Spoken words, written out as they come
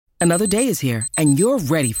Another day is here, and you're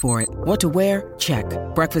ready for it. What to wear? Check.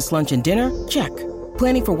 Breakfast, lunch, and dinner? Check.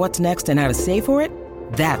 Planning for what's next and how to save for it?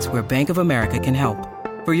 That's where Bank of America can help.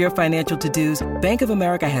 For your financial to-dos, Bank of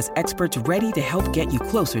America has experts ready to help get you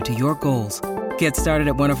closer to your goals. Get started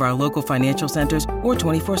at one of our local financial centers or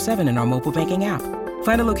 24/7 in our mobile banking app.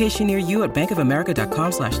 Find a location near you at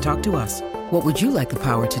bankofamerica.com/talktous. What would you like the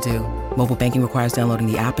power to do? Mobile banking requires downloading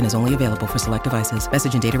the app and is only available for select devices.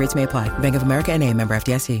 Message and data rates may apply. Bank of America N.A., member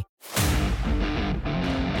FDIC.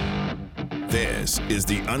 This is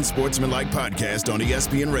the Unsportsmanlike Podcast on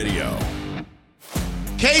ESPN Radio.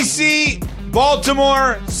 KC,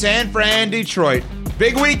 Baltimore, San Fran, Detroit.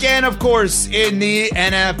 Big weekend, of course, in the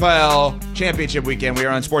NFL Championship weekend. We are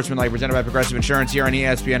on Sportsmanlike, presented by Progressive Insurance here on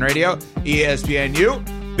ESPN Radio, ESPNU.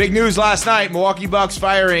 Big news last night, Milwaukee Bucks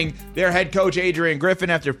firing their head coach Adrian Griffin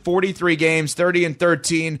after 43 games,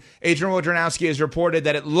 30-13. Adrian Wojnarowski has reported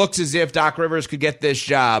that it looks as if Doc Rivers could get this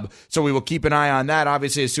job, so we will keep an eye on that.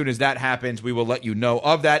 Obviously, as soon as that happens, we will let you know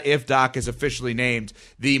of that if Doc is officially named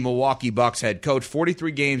the Milwaukee Bucks head coach.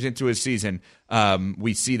 43 games into his season,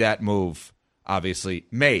 we see that move obviously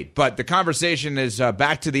made. But the conversation is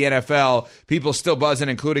back to the NFL. People still buzzing,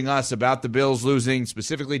 including us, about the Bills losing,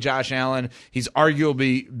 specifically Josh Allen. He's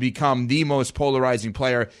arguably become the most polarizing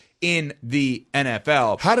player in the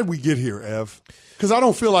NFL. How did we get here, Ev? Because I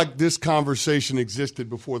don't feel like this conversation existed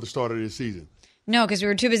before the start of this season. No, because we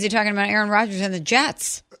were too busy talking about Aaron Rodgers and the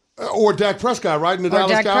Jets. Or Dak Prescott, right? In the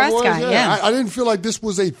Dallas Cowboys? Yeah. I didn't feel like this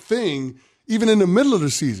was a thing even in the middle of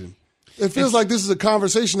the season. It feels like this is a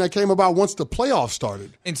conversation that came about once the playoffs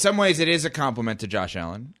started. In some ways, it is a compliment to Josh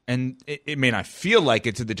Allen, and it may not feel like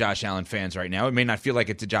it to the Josh Allen fans right now. It may not feel like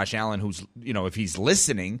it to Josh Allen, who's, if he's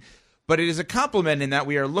listening, but it is a compliment in that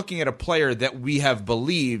we are looking at a player that we have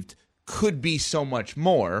believed could be so much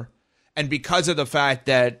more, and because of the fact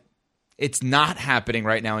that it's not happening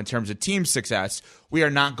right now in terms of team success, we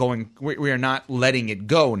are not letting it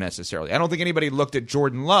go necessarily. I don't think anybody looked at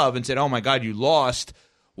Jordan Love and said, "Oh my God, you lost.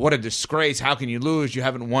 What a disgrace. How can you lose? You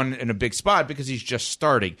haven't won in a big spot," because he's just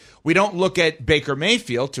starting. We don't look at Baker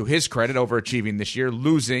Mayfield, to his credit, overachieving this year,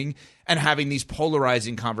 losing and having these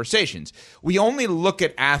polarizing conversations. We only look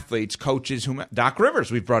at athletes, coaches, Doc Rivers,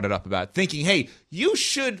 we've brought it up about, thinking, hey,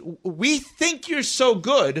 we think you're so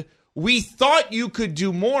good. We thought you could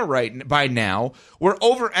do more by now. We're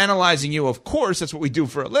overanalyzing you, of course. That's what we do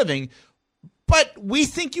for a living. But we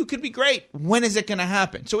think you could be great. When is it going to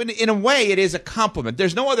happen? So in a way, it is a compliment.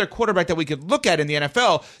 There's no other quarterback that we could look at in the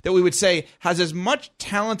NFL that we would say has as much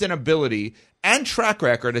talent and ability and track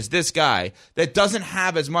record as this guy that doesn't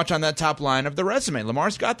have as much on that top line of the resume.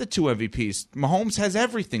 Lamar's got the 2 MVPs. Mahomes has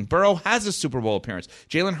everything. Burrow has a Super Bowl appearance.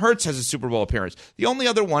 Jalen Hurts has a Super Bowl appearance. The only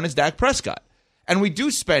other one is Dak Prescott. And we do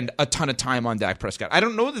spend a ton of time on Dak Prescott. I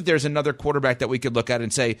don't know that there's another quarterback that we could look at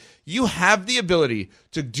and say, you have the ability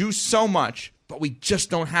to do so much, but we just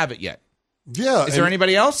don't have it yet. Yeah. Is there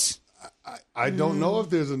anybody else? I don't know if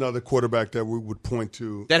there's another quarterback that we would point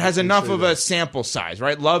to. That has enough of a sample size,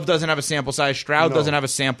 right? Love doesn't have a sample size. Stroud doesn't have a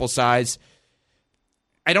sample size.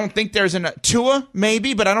 I don't think there's Tua,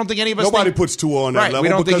 maybe, but I don't think any of us puts Tua on that level. We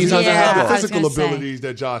don't think he doesn't have the I physical abilities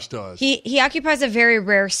that Josh does. He occupies a very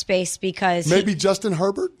rare space because maybe Justin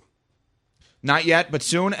Herbert? Not yet, but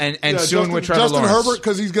soon, and soon with Trevor Lawrence. Justin Herbert,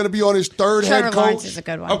 because he's going to be on his third head coach. Trevor Lawrence is a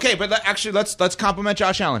good one. Okay, but let's compliment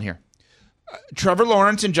Josh Allen here. Trevor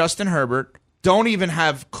Lawrence and Justin Herbert don't even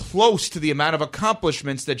have close to the amount of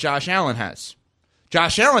accomplishments that Josh Allen has.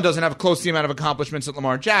 Josh Allen doesn't have close to the amount of accomplishments that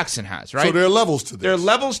Lamar Jackson has, right? So there are levels to this. There are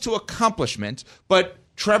levels to accomplishment, but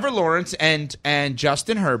Trevor Lawrence and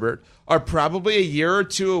Justin Herbert are probably a year or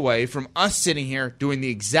two away from us sitting here doing the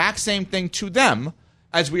exact same thing to them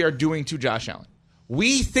as we are doing to Josh Allen.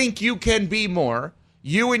 We think you can be more.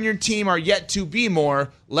 You and your team are yet to be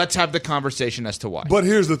more. Let's have the conversation as to why. But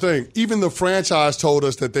here's the thing. Even the franchise told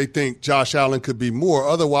us that they think Josh Allen could be more.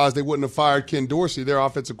 Otherwise, they wouldn't have fired Ken Dorsey, their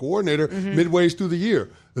offensive coordinator, midway through the year.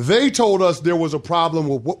 They told us there was a problem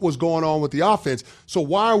with what was going on with the offense. So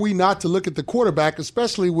why are we not to look at the quarterback,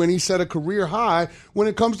 especially when he set a career high when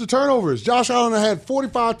it comes to turnovers? Josh Allen had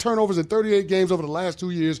 45 turnovers in 38 games over the last 2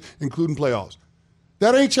 years, including playoffs.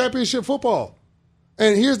 That ain't championship football.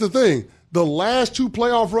 And here's the thing. The last 2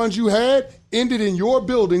 playoff runs you had ended in your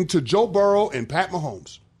building to Joe Burrow and Pat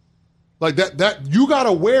Mahomes. Like that you got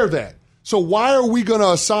to wear that. So why are we going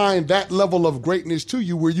to assign that level of greatness to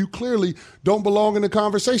you where you clearly don't belong in the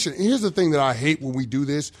conversation? And here's the thing that I hate when we do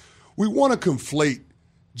this. We want to conflate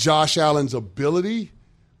Josh Allen's ability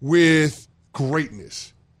with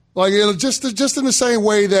greatness. Like just in the same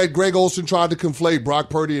way that Greg Olsen tried to conflate Brock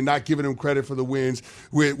Purdy and not giving him credit for the wins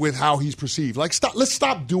with how he's perceived. Like let's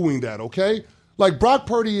stop doing that, okay? Like, Brock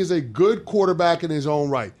Purdy is a good quarterback in his own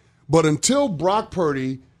right. But until Brock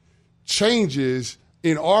Purdy changes,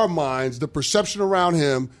 in our minds, the perception around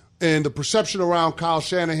him and the perception around Kyle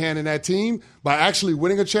Shanahan and that team by actually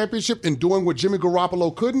winning a championship and doing what Jimmy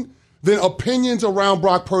Garoppolo couldn't, then opinions around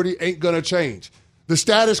Brock Purdy ain't going to change. The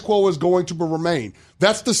status quo is going to remain.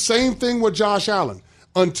 That's the same thing with Josh Allen.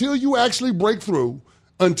 Until you actually break through,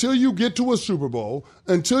 until you get to a Super Bowl,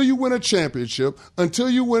 until you win a championship, until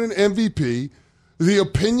you win an MVP, the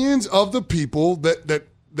opinions of the people that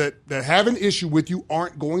have an issue with you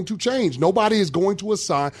aren't going to change. Nobody is going to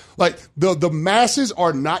assign. Like, the masses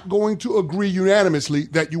are not going to agree unanimously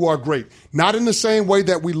that you are great. Not in the same way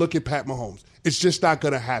that we look at Pat Mahomes. It's just not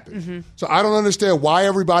going to happen. Mm-hmm. So I don't understand why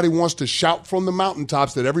everybody wants to shout from the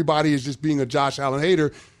mountaintops that everybody is just being a Josh Allen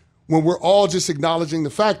hater when we're all just acknowledging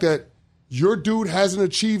the fact that your dude hasn't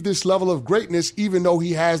achieved this level of greatness even though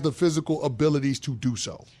he has the physical abilities to do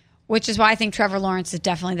so. Which is why I think Trevor Lawrence is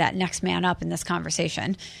definitely that next man up in this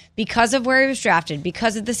conversation. Because of where he was drafted,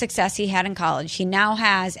 because of the success he had in college, he now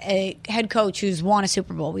has a head coach who's won a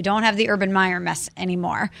Super Bowl. We don't have the Urban Meyer mess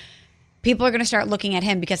anymore. People are going to start looking at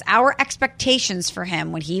him because our expectations for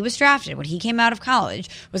him when he was drafted, when he came out of college,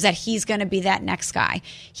 was that he's going to be that next guy.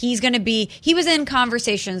 He was in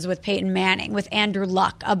conversations with Peyton Manning, with Andrew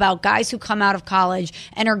Luck, about guys who come out of college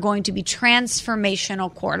and are going to be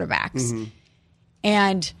transformational quarterbacks. Mm-hmm.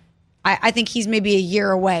 And I think he's maybe a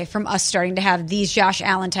year away from us starting to have these Josh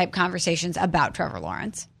Allen type conversations about Trevor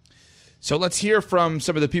Lawrence. So let's hear from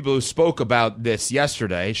some of the people who spoke about this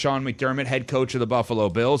yesterday. Sean McDermott, head coach of the Buffalo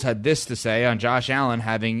Bills, had this to say on Josh Allen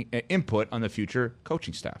having input on the future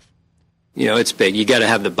coaching staff. You know, it's big. You got to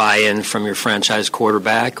have the buy-in from your franchise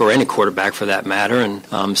quarterback, or any quarterback for that matter.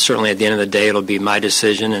 And certainly at the end of the day, it'll be my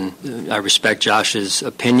decision, and I respect Josh's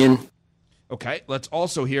opinion. Okay, let's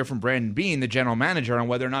also hear from Brandon Beane, the general manager, on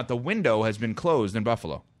whether or not the window has been closed in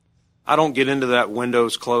Buffalo. I don't get into that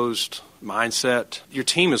window's closed mindset. Your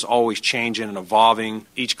team is always changing and evolving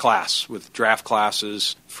each class with draft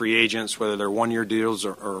classes, free agents, whether they're one-year deals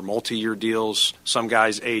or multi-year deals. Some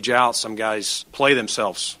guys age out. Some guys play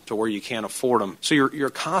themselves to where you can't afford them. So you're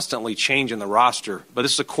constantly changing the roster. But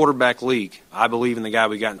this is a quarterback league. I believe in the guy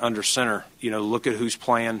we got under center. You know, look at who's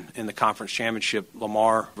playing in the conference championship,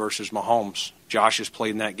 Lamar versus Mahomes. Josh has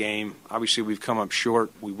played in that game. Obviously, we've come up short.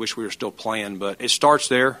 We wish we were still playing, but it starts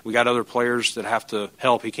there. We got other players that have to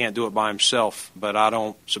help. He can't do it by himself, but I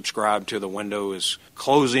don't subscribe to the window is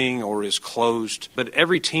closing or is closed. But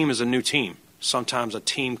every team is a new team. Sometimes a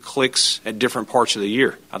team clicks at different parts of the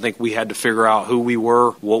year. I think we had to figure out who we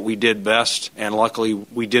were, what we did best, and luckily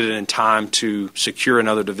we did it in time to secure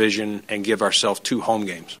another division and give ourselves 2 home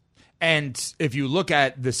games. And if you look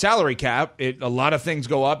at the salary cap, a lot of things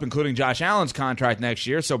go up, including Josh Allen's contract next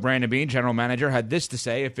year. So Brandon Beane, general manager, had this to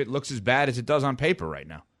say if it looks as bad as it does on paper right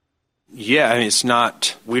now. Yeah, I mean, it's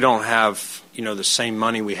not – we don't have, the same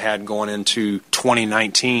money we had going into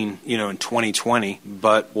 2019, in 2020.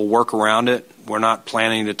 But we'll work around it. We're not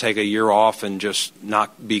planning to take a year off and just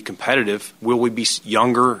not be competitive. Will we be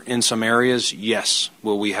younger in some areas? Yes.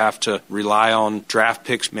 Will we have to rely on draft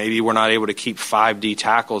picks? Maybe we're not able to keep 5 D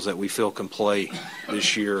tackles that we feel can play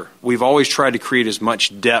this year. We've always tried to create as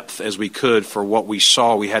much depth as we could for what we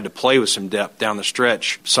saw. We had to play with some depth down the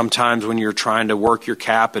stretch. Sometimes when you're trying to work your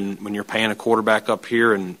cap and when you're paying a quarterback up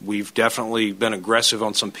here, and we've definitely been aggressive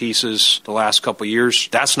on some pieces the last couple of years,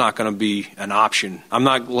 that's not going to be an option. I'm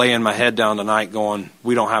not laying my head down tonight going,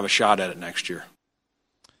 we don't have a shot at it next year.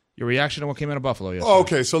 Your reaction to what came out of Buffalo yesterday?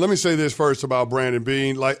 Okay, so let me say this first about Brandon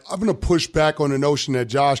Beane. Like, I'm going to push back on the notion that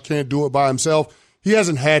Josh can't do it by himself. He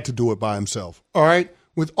hasn't had to do it by himself, all right?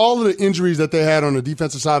 With all of the injuries that they had on the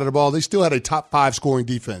defensive side of the ball, they still had a top 5 scoring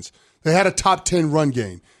defense. They had a top 10 run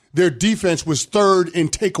game. Their defense was 3rd in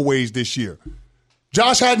takeaways this year.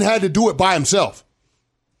 Josh hadn't had to do it by himself.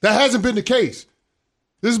 That hasn't been the case.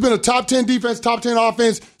 This has been a top 10 defense, top 10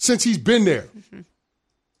 offense since he's been there. Mm-hmm.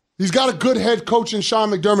 He's got a good head coach in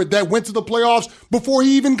Sean McDermott that went to the playoffs before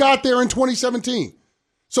he even got there in 2017.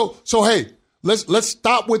 So hey, let's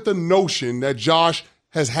stop with the notion that Josh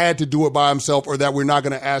has had to do it by himself or that we're not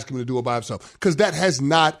going to ask him to do it by himself, because that has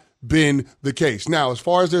not been the case. Now, as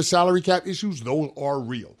far as their salary cap issues, those are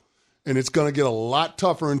real. And it's going to get a lot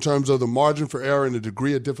tougher in terms of the margin for error and the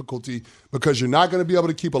degree of difficulty, because you're not going to be able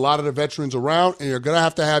to keep a lot of the veterans around, and you're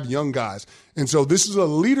going to have young guys. And so this is a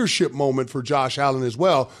leadership moment for Josh Allen as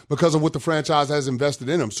well, because of what the franchise has invested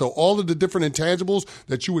in him. So all of the different intangibles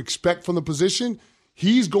that you expect from the position,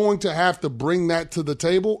 He's going to have to bring that to the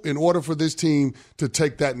table in order for this team to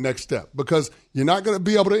take that next step, because you're not going to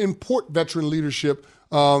be able to import veteran leadership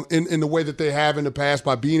in the way that they have in the past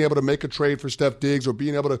by being able to make a trade for Steph Diggs or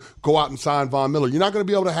being able to go out and sign Von Miller. You're not going to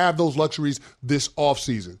be able to have those luxuries this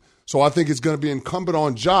offseason. So I think it's going to be incumbent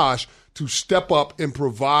on Josh to step up and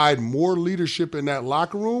provide more leadership in that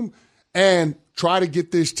locker room and try to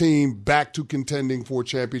get this team back to contending for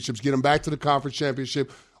championships, get them back to the conference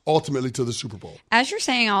championship, ultimately to the Super Bowl. As you're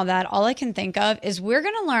saying all that, all I can think of is we're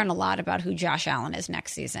going to learn a lot about who Josh Allen is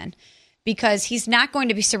next season, because he's not going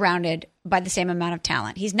to be surrounded by the same amount of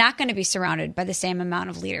talent. He's not going to be surrounded by the same amount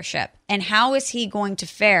of leadership. And how is he going to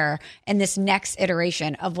fare in this next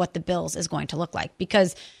iteration of what the Bills is going to look like?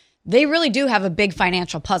 Because they really do have a big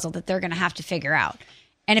financial puzzle that they're going to have to figure out.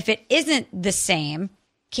 And if it isn't the same,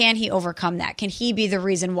 can he overcome that? Can he be the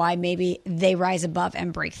reason why maybe they rise above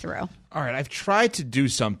and break through? All right, I've tried to do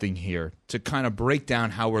something here to kind of break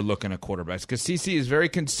down how we're looking at quarterbacks, because CC is very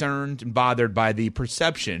concerned and bothered by the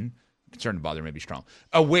perception. Concerned and bothered may be strong.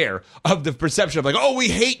 Aware of the perception of like, oh, we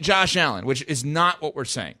hate Josh Allen, which is not what we're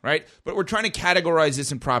saying, right? But we're trying to categorize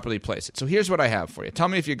this and properly place it. So here's what I have for you. Tell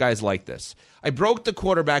me if you guys like this. I broke the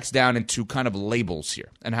quarterbacks down into kind of labels here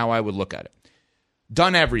and how I would look at it.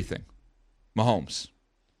 Done everything, Mahomes.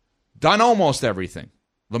 Done almost everything,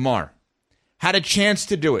 Lamar. Had a chance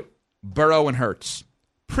to do it, Burrow and Hurts.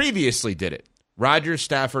 Previously did it, Rodgers,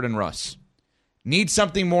 Stafford, and Russ. Need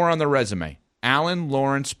something more on the resume, Allen,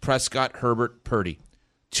 Lawrence, Prescott, Herbert, Purdy.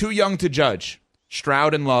 Too young to judge,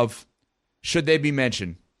 Stroud and Love. Should they be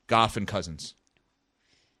mentioned, Goff and Cousins.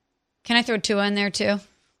 Can I throw Tua in there too?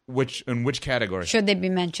 In which category? Should they be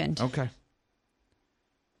mentioned? Okay.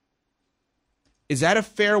 Is that a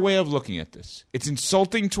fair way of looking at this? It's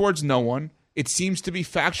insulting towards no one. It seems to be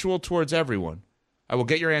factual towards everyone. I will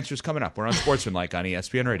get your answers coming up. We're on Sportsmanlike on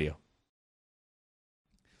ESPN Radio.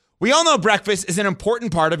 We all know breakfast is an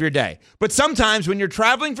important part of your day, but sometimes when you're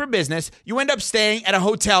traveling for business, you end up staying at a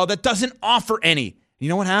hotel that doesn't offer any. You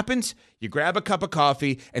know what happens? You grab a cup of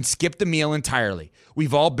coffee and skip the meal entirely.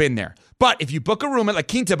 We've all been there. But if you book a room at La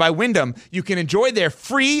Quinta by Wyndham, you can enjoy their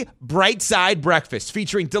free Bright Side breakfast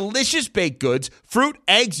featuring delicious baked goods, fruit,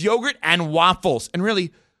 eggs, yogurt, and waffles. And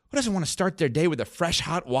really, who doesn't want to start their day with a fresh,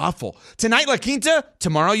 hot waffle? Tonight, La Quinta,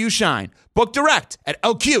 tomorrow you shine. Book direct at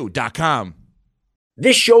LQ.com.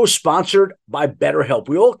 This show is sponsored by BetterHelp.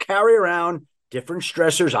 We all carry around different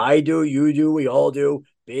stressors. I do, you do, we all do,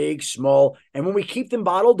 big, small. And when we keep them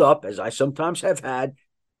bottled up, as I sometimes have had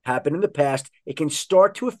happen in the past, it can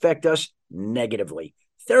start to affect us negatively.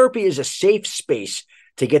 Therapy is a safe space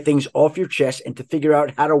to get things off your chest and to figure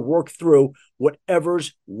out how to work through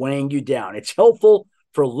whatever's weighing you down. It's helpful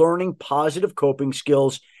for learning positive coping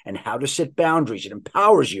skills and how to set boundaries. It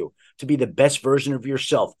empowers you to be the best version of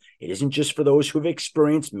yourself. It isn't just for those who have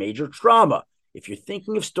experienced major trauma. If you're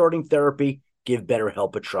thinking of starting therapy, give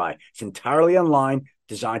BetterHelp a try. It's entirely online,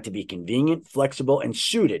 designed to be convenient, flexible, and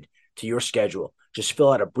suited to your schedule. Just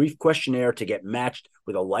fill out a brief questionnaire to get matched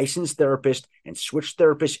with a licensed therapist and switch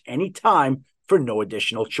therapists anytime for no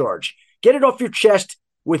additional charge. Get it off your chest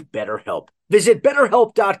with BetterHelp. Visit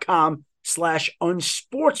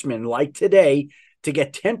BetterHelp.com/unsportsmanlike today to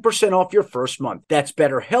get 10% off your first month. That's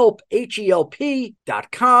BetterHelp,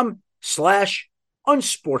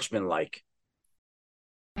 HELP.com/unsportsmanlike.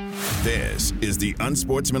 This is the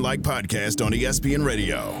Unsportsmanlike Podcast on ESPN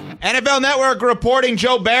Radio. NFL Network reporting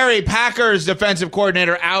Joe Barry, Packers defensive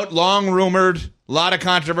coordinator, out, long rumored. A lot of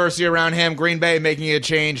controversy around him. Green Bay making a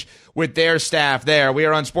change with their staff there. We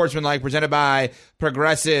are on Sportsmanlike, presented by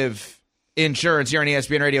Progressive Insurance here on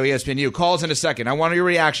ESPN Radio, ESPNU. Calls in a second. I want your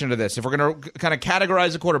reaction to this. If we're going to kind of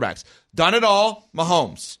categorize the quarterbacks. Done it all,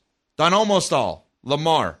 Mahomes. Done almost all,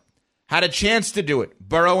 Lamar. Had a chance to do it,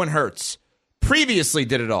 Burrow and Hurts. Previously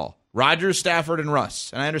did it all, Rodgers, Stafford, and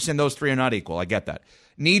Russ. And I understand those three are not equal. I get that.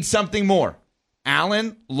 Need something more,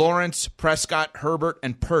 Allen, Lawrence, Prescott, Herbert,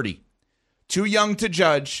 and Purdy. Too young to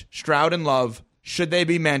judge, Stroud and Love. Should they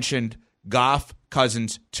be mentioned, Goff,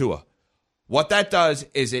 Cousins, Tua. What that does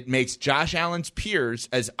is it makes Josh Allen's peers,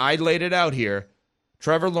 as I laid it out here,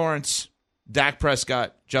 Trevor Lawrence, Dak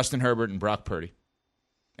Prescott, Justin Herbert, and Brock Purdy.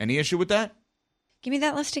 Any issue with that? Give me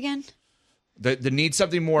that list again. The need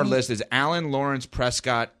something more list is Allen, Lawrence,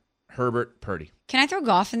 Prescott, Herbert, Purdy. Can I throw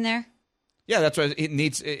Goff in there? Yeah, that's why it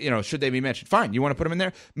needs, should they be mentioned? Fine, you want to put him in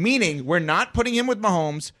there? Meaning, we're not putting him with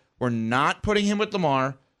Mahomes. We're not putting him with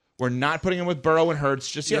Lamar. We're not putting him with Burrow and Hurts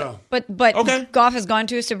just yet. Yeah. But Okay. Goff has gone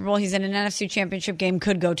to a Super Bowl. He's in an NFC Championship game.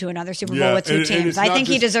 Could go to another Super Bowl Yeah, with two and teams. it's I not think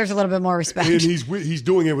he just- deserves a little bit more respect. And he's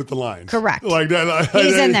doing it with the Lions. Correct. Like that.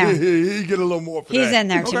 He's in there. He get a little more for He's that. in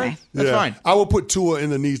there to Okay. me. That's fine. I would put Tua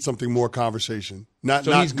in the need something more conversation.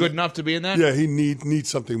 So he's good enough to be in that? Yeah, he needs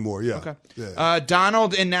something more. Yeah. Okay. Yeah.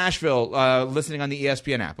 Donald in Nashville, listening on the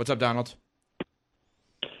ESPN app. What's up, Donald?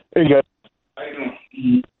 Hey guys.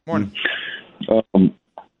 Morning.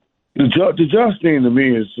 The Josh thing to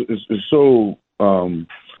me is so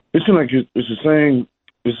it seems like it's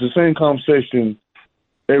the same conversation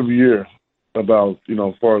every year about,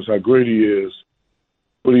 as far as how great he is,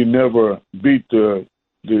 but he never beat the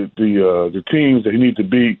teams that he needs to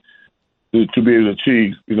beat to be able to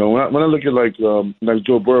achieve. When I look at like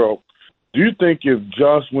Joe Burrow, do you think if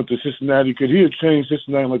Josh went to Cincinnati, could he have changed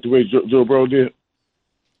Cincinnati like the way Joe Burrow did?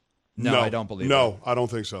 No, I don't believe No, I don't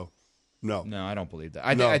think so. No, I don't believe that.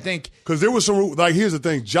 I think because there was some here's the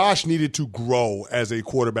thing: Josh needed to grow as a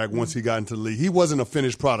quarterback once he got into the league. He wasn't a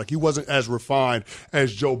finished product. He wasn't as refined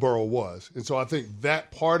as Joe Burrow was, and so I think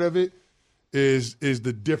that part of it is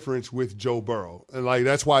the difference with Joe Burrow, and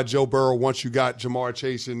that's why Joe Burrow, once you got Jamar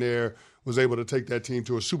Chase in there, was able to take that team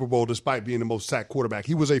to a Super Bowl despite being the most sacked quarterback.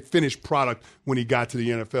 He was a finished product when he got to the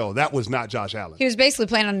NFL. That was not Josh Allen. He was basically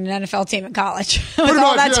playing on an NFL team in college with Pretty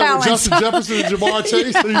all much, that talent. Justin Jefferson and Jamar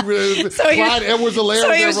Chase. Clyde Edwards-Helaire,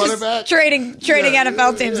 so he their was running just back. trading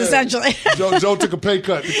NFL teams, essentially. Joe took a pay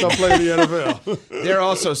cut to come play in the NFL. there are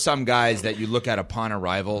also some guys that you look at upon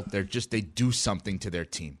arrival, they do something to their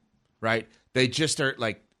team, right? They just are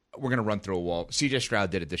like, we're going to run through a wall. C.J.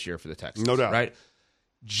 Stroud did it this year for the Texans. No doubt. Right?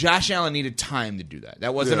 Josh Allen needed time to do that.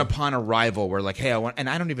 That wasn't upon arrival where hey, and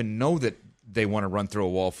I don't even know that they want to run through a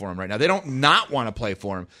wall for him right now. They don't not want to play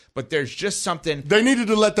for him, but there's just something. They needed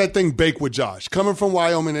to let that thing bake with Josh. Coming from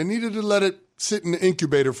Wyoming, they needed to let it sit in the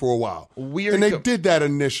incubator for a while. And they did that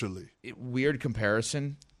initially. Weird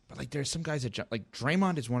comparison. But there's some guys that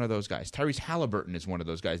Draymond is one of those guys. Tyrese Halliburton is one of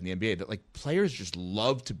those guys in the NBA that players just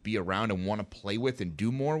love to be around and want to play with and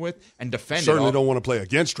do more with and defend. Certainly don't want to play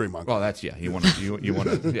against Draymond. Well, that's you want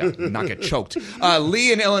to not get choked.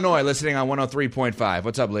 Lee in Illinois, listening on 103.5.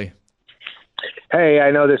 What's up, Lee? Hey,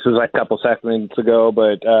 I know this was a couple seconds ago,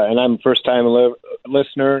 but and I'm a first-time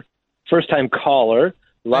listener, first-time caller.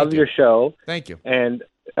 Love your show. Thank you. And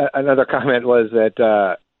another comment was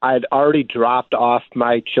that I'd already dropped off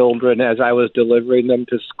my children as I was delivering them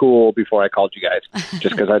to school before I called you guys.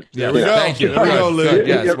 Just because I. There we go. Thank you. There we go, Lee. Good.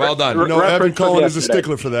 Yes, well done. Evan Cohen is a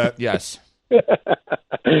stickler for that. Yes.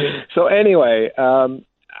 So anyway,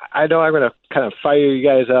 I know I'm going to kind of fire you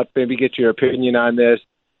guys up, maybe get your opinion on this.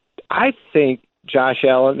 I think Josh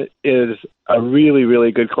Allen is a really,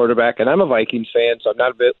 really good quarterback, and I'm a Vikings fan, so I'm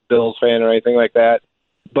not a Bills fan or anything like that.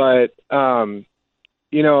 But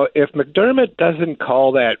if McDermott doesn't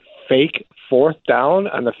call that fake fourth down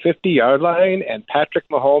on the 50-yard line and Patrick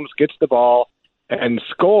Mahomes gets the ball and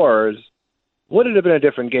scores, would it have been a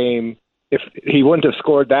different game if he wouldn't have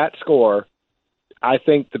scored that score? I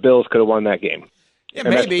think the Bills could have won that game. Yeah, and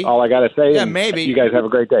maybe. That's all I got to say. Yeah, maybe. You guys have a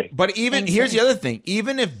great day. But here's the other thing.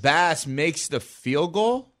 Even if Bass makes the field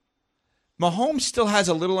goal, Mahomes still has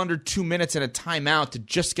a little under 2 minutes and a timeout to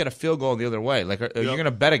just get a field goal the other way. Are you going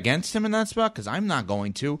to bet against him in that spot? Because I'm not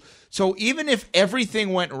going to. So even if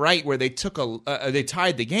everything went right where they they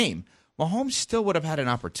tied the game, Mahomes still would have had an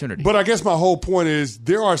opportunity. But I guess my whole point is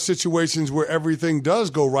there are situations where everything does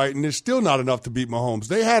go right, and there's still not enough to beat Mahomes.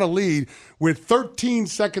 They had a lead with 13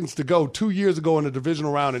 seconds to go 2 years ago in the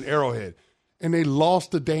divisional round in Arrowhead, and they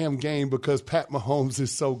lost the damn game because Pat Mahomes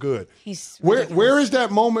is so good. Where is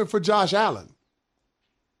that moment for Josh Allen?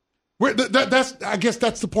 I guess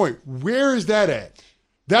that's the point. Where is that at?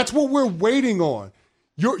 That's what we're waiting on.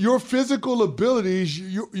 Your physical abilities,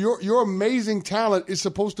 your amazing talent is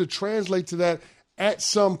supposed to translate to that at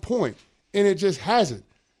some point, and it just hasn't.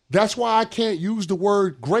 That's why I can't use the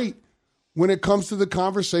word great when it comes to the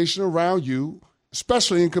conversation around you,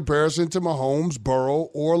 especially in comparison to Mahomes, Burrow,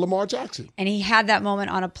 or Lamar Jackson. And he had that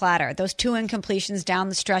moment on a platter. Those two incompletions down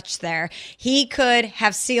the stretch there. He could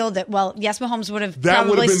have sealed it. Well, yes, Mahomes would have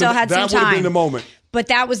probably still had some time. That would have been the moment. But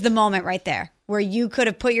that was the moment right there where you could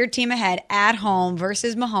have put your team ahead at home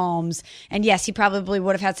versus Mahomes. And yes, he probably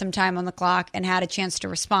would have had some time on the clock and had a chance to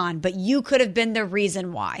respond. But you could have been the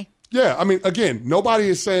reason why. Yeah, I mean, again, nobody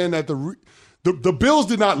is saying that the Bills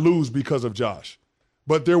did not lose because of Josh.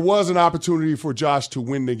 But there was an opportunity for Josh to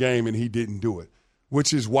win the game, and he didn't do it,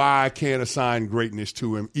 which is why I can't assign greatness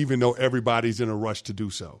to him, even though everybody's in a rush to do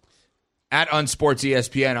so. at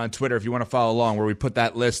UnsportsESPN on Twitter if you want to follow along, where we put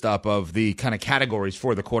that list up of the kind of categories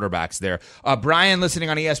for the quarterbacks there. Brian, listening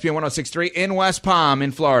on ESPN 106.3 in West Palm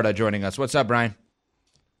in Florida, joining us. What's up, Brian?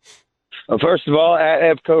 Well, first of all, at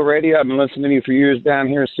EVCO Radio, I've been listening to you for years down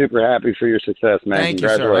here. Super happy for your success, man. Thank you,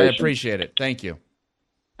 sir. I appreciate it. Thank you.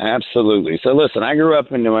 Absolutely. So, listen, I grew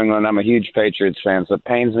up in New England. I'm a huge Patriots fan, so it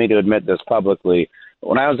pains me to admit this publicly.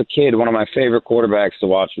 When I was a kid, one of my favorite quarterbacks to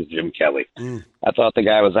watch was Jim Kelly. I thought the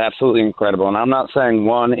guy was absolutely incredible. And I'm not saying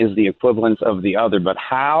one is the equivalent of the other, but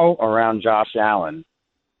how around Josh Allen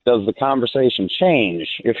does the conversation change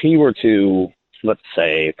if he were to, let's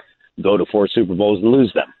say, go to 4 Super Bowls and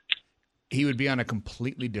lose them? He would be on a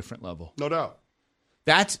completely different level. No doubt.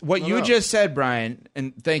 That's what you just said, Brian,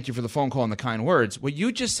 and thank you for the phone call and the kind words. What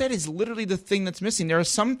you just said is literally the thing that's missing. There are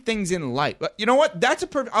some things in life. You know what?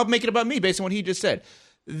 I'll make it about me based on what he just said.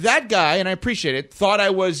 That guy, and I appreciate it, thought I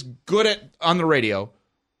was good on the radio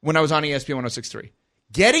when I was on ESPN 106.3.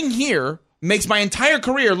 Getting here makes my entire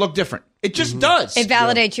career look different. It just does. It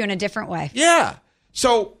validates you in a different way. Yeah.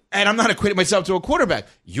 So, and I'm not equating myself to a quarterback.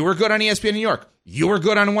 You were good on ESPN New York. You were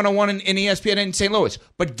good on 101 in ESPN in St. Louis.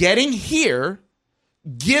 But getting here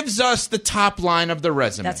gives us the top line of the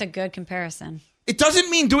resume. That's a good comparison. It doesn't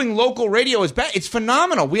mean doing local radio is bad. It's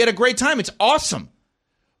phenomenal. We had a great time. It's awesome.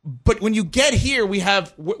 But when you get here, we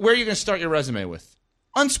have, where are you going to start your resume with?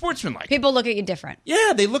 Unsportsmanlike. People look at you different.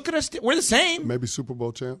 Yeah, they look at us. We're the same. Maybe Super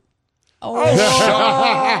Bowl champ. Oh,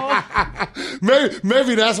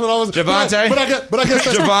 maybe that's what I was. Javonte. But I guess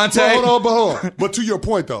that's Javonte. Hold on. But to your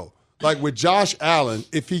point, though, like with Josh Allen,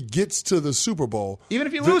 if he gets to the Super Bowl, even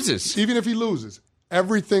if he loses,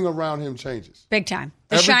 everything around him changes. Big time.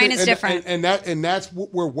 The shine is different. And that's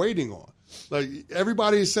what we're waiting on. Like,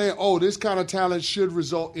 everybody is saying, oh, this kind of talent should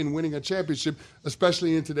result in winning a championship,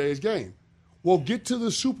 especially in today's game. Well, get to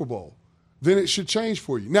the Super Bowl. Then it should change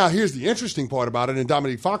for you. Now, here's the interesting part about it, and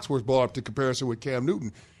Dominique Foxworth brought up the comparison with Cam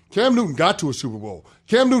Newton. Cam Newton got to a Super Bowl.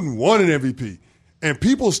 Cam Newton won an MVP, and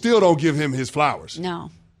people still don't give him his flowers. No.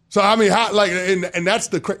 So, I mean, and that's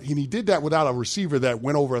and he did that without a receiver that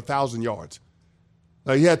went over 1,000 yards.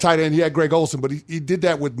 He had tight end, he had Greg Olsen, but he did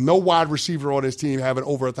that with no wide receiver on his team having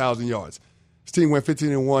over 1,000 yards. His team went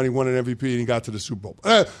 15-1, he won an MVP, and he got to the Super Bowl.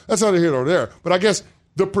 That's neither here nor there. But I guess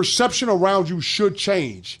the perception around you should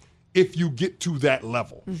change if you get to that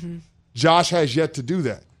level. Mm-hmm. Josh has yet to do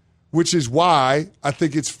that, which is why I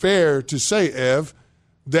think it's fair to say, Ev,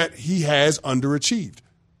 that he has underachieved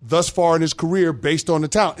thus far in his career based on the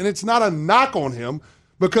talent. And it's not a knock on him,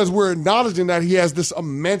 because we're acknowledging that he has this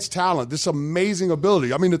immense talent, this amazing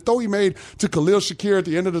ability. I mean, the throw he made to Khalil Shakir at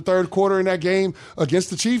the end of the third quarter in that game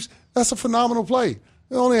against the Chiefs, that's a phenomenal play.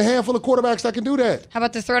 There's only a handful of quarterbacks that can do that. How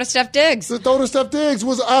about the throw to Steph Diggs? The throw to Steph Diggs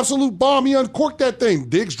was an absolute bomb. He uncorked that thing.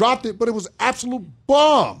 Diggs dropped it, but it was an absolute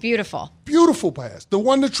bomb. Beautiful. Beautiful pass. The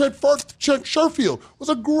one to Trent Sherfield was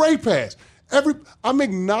a great pass. I'm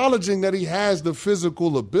acknowledging that he has the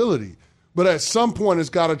physical ability, but at some point it's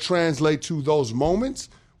got to translate to those moments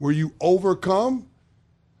where you overcome,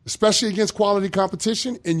 especially against quality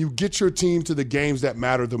competition, and you get your team to the games that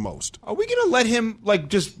matter the most. Are we going to let him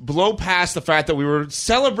just blow past the fact that we were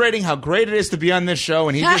celebrating how great it is to be on this show,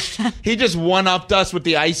 and he just one-upped us with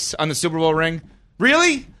the ice on the Super Bowl ring?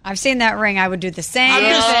 Really? I've seen that ring. I would do the same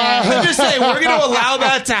thing. I'm just saying, we're going to allow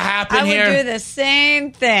that to happen here. I would do the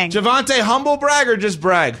same thing. Javonte, humble brag or just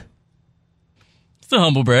brag? It's a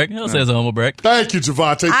humble brag. I'll say it's a humble brag. Thank you,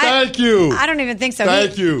 Javonte. Thank you. I don't even think so.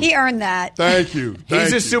 Thank you. He earned that. Thank you.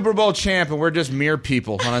 He's a Super Bowl champ, and we're just mere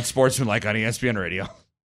people on Unsportsmanlike on ESPN Radio.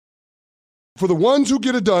 For the ones who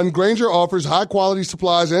get it done, Grainger offers high-quality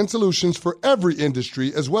supplies and solutions for every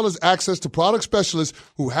industry, as well as access to product specialists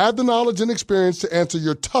who have the knowledge and experience to answer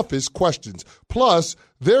your toughest questions. Plus,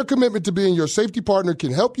 their commitment to being your safety partner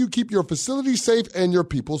can help you keep your facility safe and your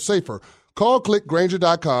people safer. Call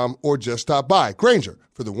clickgrainger.com or just stop by. Grainger,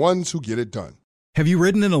 for the ones who get it done. Have you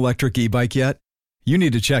ridden an electric e-bike yet? You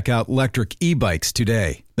need to check out Lectric E-Bikes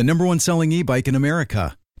today, the #1 selling e-bike in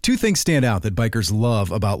America. Two things stand out that bikers love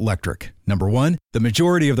about Lectric. Number one, the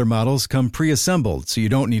majority of their models come pre-assembled, so you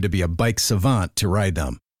don't need to be a bike savant to ride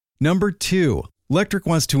them. Number two, Lectric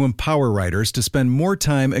wants to empower riders to spend more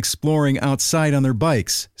time exploring outside on their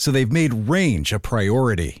bikes, so they've made range a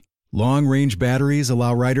priority. Long-range batteries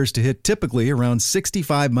allow riders to hit typically around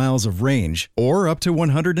 65 miles of range, or up to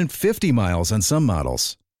 150 miles on some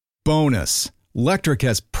models. Bonus, Lectric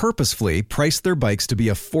has purposefully priced their bikes to be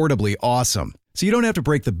affordably awesome, so you don't have to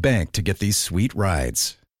break the bank to get these sweet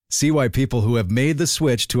rides. See why people who have made the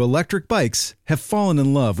switch to electric bikes have fallen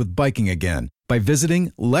in love with biking again by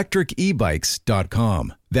visiting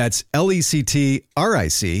lectricebikes.com. That's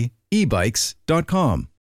LECTRIC ebikes.com.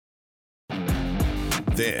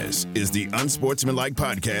 This is the Unsportsmanlike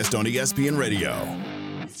Podcast on ESPN Radio.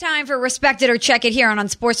 It's time for Respect It or Check It here on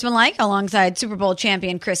Unsportsmanlike alongside Super Bowl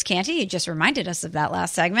champion Chris Canty. You just reminded us of that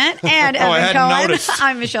last segment. And Evan Cohen.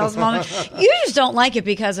 I'm Michelle Smallman. You just don't like it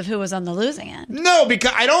because of who was on the losing end. No,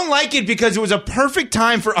 because I don't like it because it was a perfect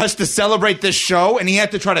time for us to celebrate this show, and he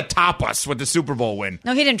had to try to top us with the Super Bowl win.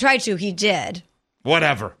 No, he didn't try to. He did.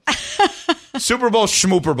 Whatever. Super Bowl,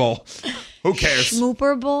 Schmooper Bowl. Who cares?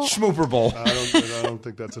 Schmooper Bowl? Schmooper Bowl. I don't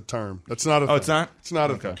think that's a term. That's not a thing. Oh, it's not? It's not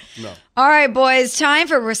a thing. No. All right, boys. Time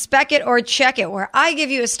for Respect It or Check It, where I give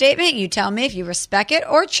you a statement. You tell me if you respect it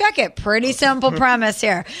or check it. Pretty simple premise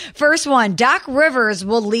here. First one, Doc Rivers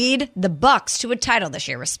will lead the Bucs to a title this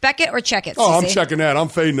year. Respect it or check it, Oh, CC? I'm checking that. I'm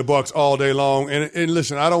fading the Bucs all day long. And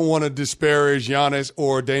listen, I don't want to disparage Giannis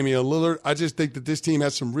or Damian Lillard. I just think that this team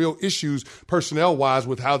has some real issues personnel-wise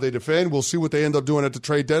with how they defend. We'll see what they end up doing at the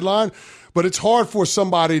trade deadline. But it's hard for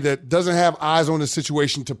somebody that doesn't have eyes on the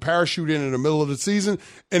situation to parachute in the middle of the season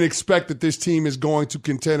and expect that this team is going to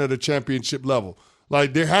contend at a championship level.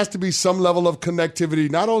 Like, there has to be some level of connectivity,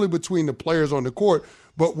 not only between the players on the court,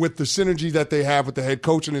 but with the synergy that they have with the head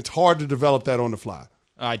coach, and it's hard to develop that on the fly.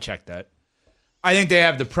 I checked that. I think they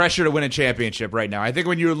have the pressure to win a championship right now. I think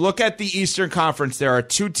when you look at the Eastern Conference, there are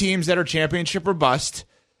two teams that are championship or bust.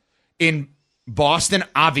 In Boston,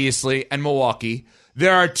 obviously, and Milwaukee.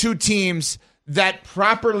 There are two teams that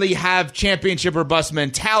properly have championship or bust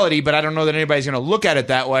mentality, but I don't know that anybody's going to look at it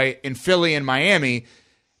that way, in Philly and Miami.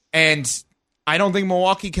 And I don't think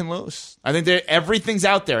Milwaukee can lose. I think everything's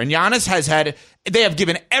out there. And Giannis they have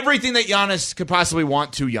given everything that Giannis could possibly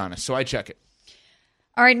want to Giannis. So I check it.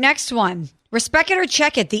 All right, next one. Respect it or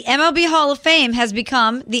check it. The MLB Hall of Fame has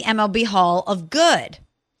become the MLB Hall of Good.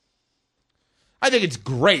 I think it's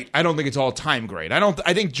great. I don't think it's all-time great.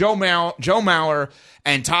 I think Joe Mauer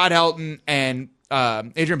and Todd Helton and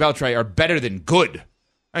Adrian Beltre are better than good.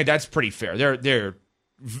 I think that's pretty fair. They're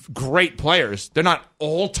great players. They're not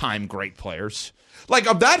all-time great players. Like,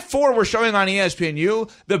 of that four we're showing on ESPNU,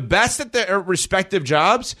 the best at their respective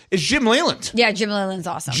jobs is Jim Leyland. Yeah, Jim Leyland's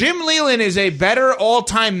awesome. Jim Leyland is a better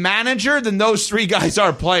all-time manager than those three guys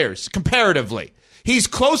are players, comparatively. He's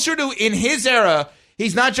closer to, in his era,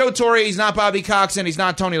 he's not Joe Torre, he's not Bobby Cox, and he's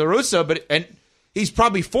not Tony La Russa, and he's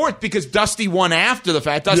probably fourth because Dusty won after the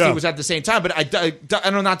fact. Dusty was at the same time, but I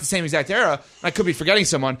know not the same exact era. I could be forgetting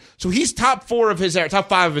someone. So he's top four of his era, top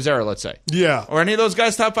five of his era, let's say. Yeah. Or any of those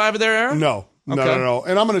guys top five of their era? No. Okay. No.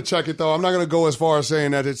 And I'm going to check it, though. I'm not going to go as far as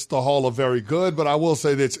saying that it's the Hall of Very Good, but I will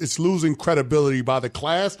say that it's losing credibility by the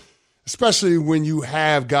class, especially when you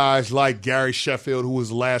have guys like Gary Sheffield, who was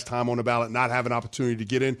the last time on the ballot, not have an opportunity to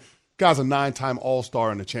get in. Guy's a 9-time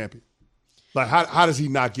All-Star and a champion. Like, how does he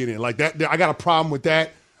not get in? Like, that, I got a problem with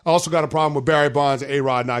that. I also got a problem with Barry Bonds and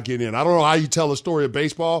A-Rod not getting in. I don't know how you tell a story of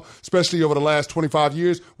baseball, especially over the last 25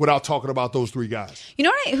 years, without talking about those three guys. You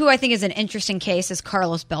know who I think is an interesting case is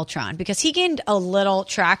Carlos Beltran, because he gained a little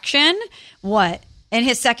traction. In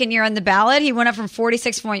his second year on the ballot, he went up from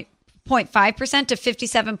 46.5% to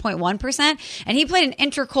 57.1%, and he played an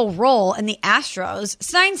integral role in the Astros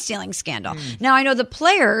sign stealing scandal. Now, I know the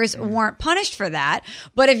players weren't punished for that,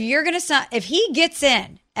 but if he gets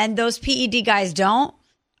in and those PED guys don't,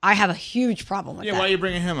 I have a huge problem with that. Yeah, why are you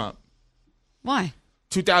bringing him up? Why?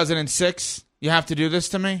 2006, you have to do this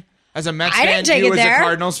to me? As a Mets I fan, didn't take you it as there. a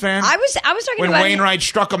Cardinals fan? I was talking when about Wainwright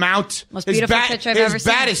struck him out. Most beautiful pitch I've ever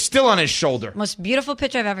seen. His bat is still on his shoulder. Most beautiful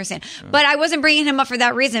pitch I've ever seen. But I wasn't bringing him up for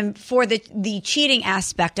that reason, for the cheating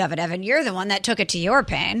aspect of it, Evan. You're the one that took it to your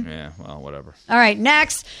pain. Yeah, well, whatever. All right,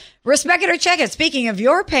 next. Respect it or check it. Speaking of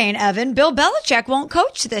your pain, Evan, Bill Belichick won't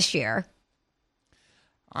coach this year.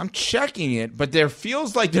 I'm checking it, but there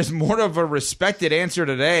feels like there's more of a respected answer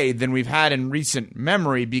today than we've had in recent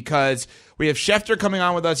memory, because we have Schefter coming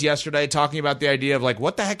on with us yesterday talking about the idea of, like,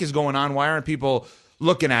 what the heck is going on? Why aren't people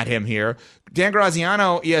looking at him here? Dan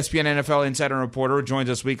Graziano, ESPN NFL insider reporter, who joins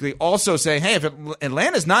us weekly, also saying, hey, if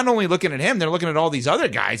Atlanta's not only looking at him, they're looking at all these other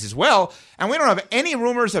guys as well, and we don't have any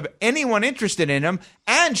rumors of anyone interested in him.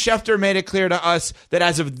 And Schefter made it clear to us that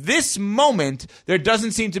as of this moment, there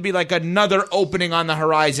doesn't seem to be like another opening on the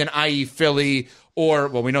horizon, i.e. Philly, or,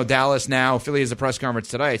 well, we know Dallas now. Philly has a press conference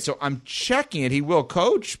today. So I'm checking it. He will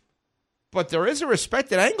coach, but there is a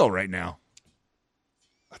respected angle right now.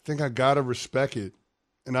 I think I got to respect it.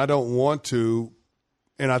 And I don't want to,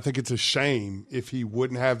 and I think it's a shame if he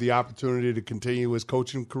wouldn't have the opportunity to continue his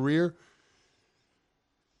coaching career.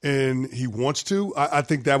 And he wants to. I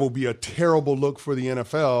think that will be a terrible look for the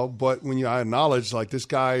NFL. But when I acknowledge, like, this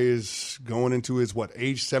guy is going into his,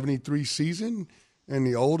 age 73 season? And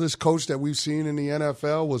the oldest coach that we've seen in the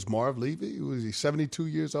NFL was Marv Levy. Was he 72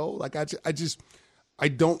 years old? Like, I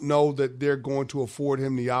don't know that they're going to afford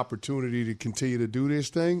him the opportunity to continue to do this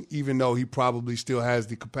thing, even though he probably still has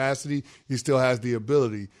the capacity, he still has the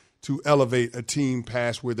ability to elevate a team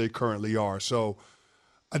past where they currently are. So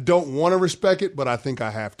I don't want to respect it, but I think I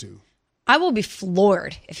have to. I will be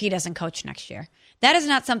floored if he doesn't coach next year. That is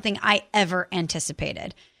not something I ever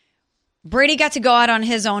anticipated. Brady got to go out on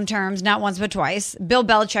his own terms, not once but twice. Bill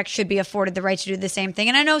Belichick should be afforded the right to do the same thing.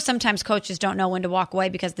 And I know sometimes coaches don't know when to walk away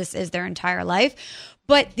because this is their entire life.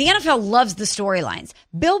 But the NFL loves the storylines.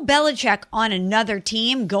 Bill Belichick on another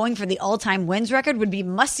team going for the all-time wins record would be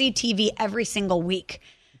must-see TV every single week.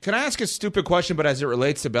 Can I ask a stupid question, but as it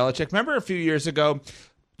relates to Belichick? Remember a few years ago,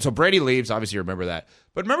 so Brady leaves, obviously you remember that.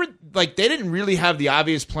 But remember, like, they didn't really have the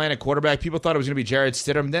obvious plan at quarterback. People thought it was going to be Jarrett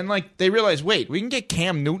Stidham. Then, like, they realized, wait, we can get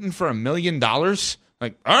Cam Newton for $1 million?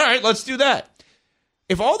 Like, all right, let's do that.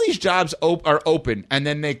 If all these jobs are open and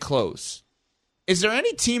then they close, is there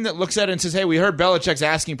any team that looks at it and says, hey, we heard Belichick's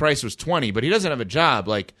asking price was 20, but he doesn't have a job?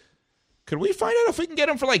 Like, could we find out if we can get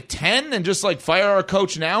him for, like, 10 and just, like, fire our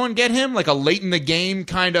coach now and get him? Like a late in the game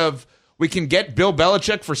kind of, we can get Bill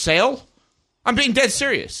Belichick for sale? I'm being dead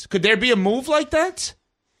serious. Could there be a move like that?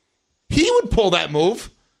 He would pull that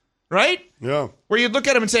move, right? Yeah. Where you'd look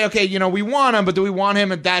at him and say, okay, you know, we want him, but do we want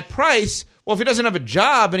him at that price? Well, if he doesn't have a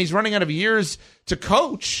job and he's running out of years to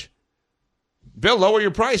coach, Bill, lower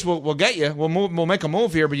your price. We'll get you. We'll make a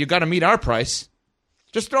move here, but you got to meet our price.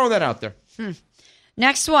 Just throwing that out there.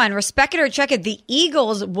 Next one, respect it or check it. The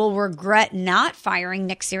Eagles will regret not firing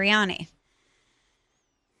Nick Sirianni.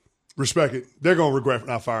 Respect it. They're going to regret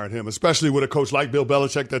not firing him, especially with a coach like Bill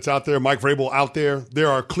Belichick that's out there, Mike Vrabel out there. There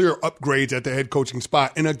are clear upgrades at the head coaching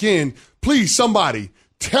spot. And again, please, somebody,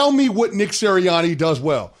 tell me what Nick Sirianni does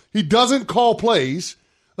well. He doesn't call plays.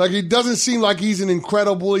 Like, it doesn't seem like he's an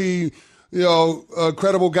incredibly,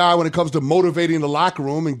 credible guy when it comes to motivating the locker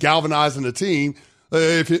room and galvanizing the team.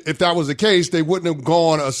 If that was the case, they wouldn't have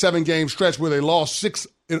gone a 7-game stretch where they lost six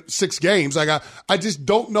games. Like, I just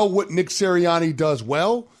don't know what Nick Sirianni does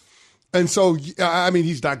well. And so, I mean,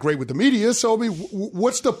 he's not great with the media. So, I mean,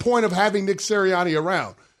 what's the point of having Nick Sirianni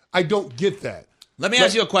around? I don't get that. Let me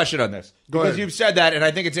ask you a question on this. Because you've said that, and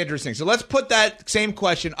I think it's interesting. So let's put that same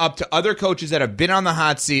question up to other coaches that have been on the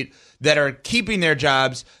hot seat, that are keeping their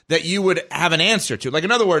jobs, that you would have an answer to. Like,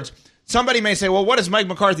 in other words, somebody may say, well, what does Mike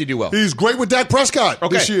McCarthy do well? He's great with Dak Prescott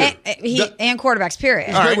this year. And quarterbacks, period.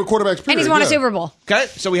 He's great with quarterbacks, period. And he's won a Super Bowl. Okay,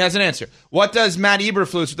 so he has an answer. What does Matt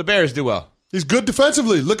Eberflus with the Bears do well? He's good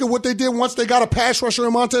defensively. Look at what they did once they got a pass rusher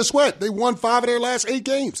in Montez Sweat. They won 5 of their last 8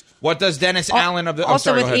 games. What does Dennis Allen of the...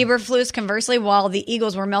 Also with Eberflus, conversely, while the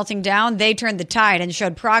Eagles were melting down, they turned the tide and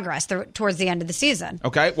showed progress towards the end of the season.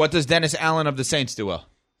 Okay, what does Dennis Allen of the Saints do well?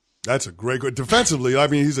 That's a great... Defensively, I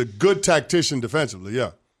mean, he's a good tactician defensively,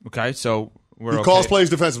 yeah. Okay, so we're He calls plays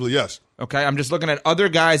defensively, yes. Okay, I'm just looking at other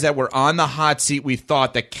guys that were on the hot seat we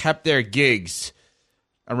thought that kept their gigs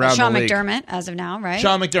around Sean the league. McDermott, as of now, right?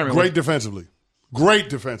 Sean McDermott. Great defensively. Great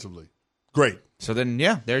defensively. Great. So then,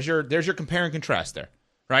 yeah, there's your compare and contrast there,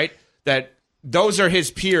 right? That those are his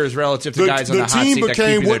peers relative to guys on the hot seat that keep their jobs. The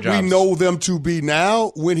team became what we know them to be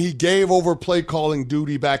now when he gave over play calling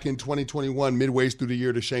duty back in 2021, midway through the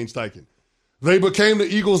year, to Shane Steichen. They became the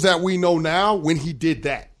Eagles that we know now when he did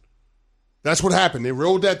that. That's what happened. They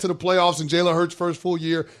rolled that to the playoffs in Jalen Hurts' first full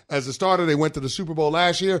year as a starter. They went to the Super Bowl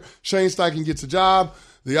last year. Shane Steichen gets a job.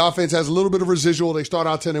 The offense has a little bit of residual. They start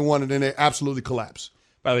out 10-1, and then they absolutely collapse.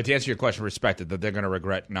 By the way, to answer your question, respect it, that they're going to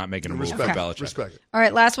regret not making a move for Belichick. Respect it. All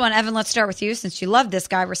right, last one. Evan, let's start with you since you love this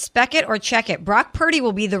guy. Respect it or check it. Brock Purdy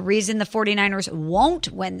will be the reason the 49ers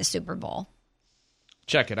won't win the Super Bowl.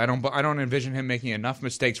 Check it. I don't envision him making enough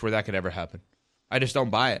mistakes where that could ever happen. I just don't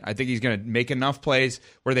buy it. I think he's going to make enough plays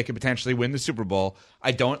where they could potentially win the Super Bowl.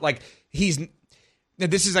 I don't like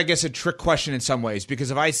this is, I guess, a trick question in some ways,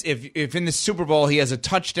 because if in the Super Bowl he has a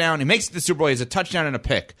touchdown, he makes it to the Super Bowl, he has a touchdown and a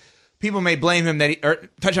pick. People may blame him or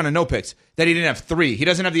touchdown and no picks, that he didn't have 3. He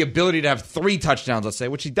doesn't have the ability to have 3 touchdowns, let's say,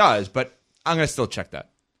 which he does, but I'm going to still check that.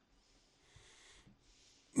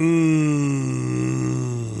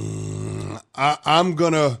 I'm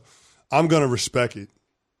gonna respect it.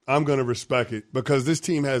 I'm going to respect it because this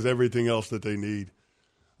team has everything else that they need.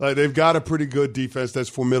 Like, they've got a pretty good defense that's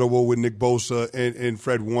formidable with Nick Bosa and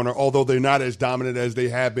Fred Warner, although they're not as dominant as they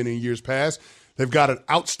have been in years past. They've got an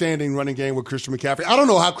outstanding running game with Christian McCaffrey. I don't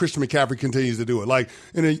know how Christian McCaffrey continues to do it. Like,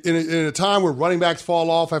 in a time where running backs fall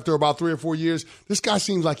off after about 3 or 4 years, this guy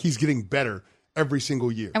seems like he's getting better every single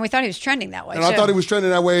year. And we thought he was trending that way, And I thought he was trending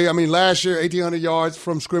that way. I mean, last year, 1,800 yards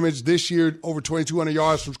from scrimmage. This year, over 2,200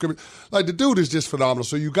 yards from scrimmage. Like, the dude is just phenomenal.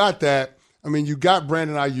 So you got that. I mean, you got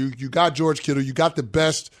Brandon Ayuk. You got George Kittle. You got the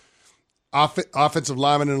best offensive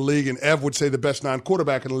lineman in the league, and Ev would say the best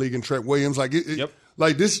non-quarterback in the league in Trent Williams.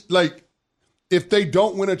 If they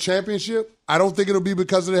don't win a championship, I don't think it'll be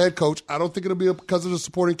because of the head coach. I don't think it'll be because of the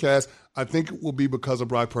supporting cast. I think it will be because of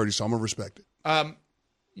Brock Purdy, so I'm going to respect it.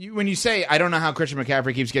 When you say, I don't know how Christian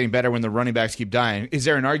McCaffrey keeps getting better when the running backs keep dying, is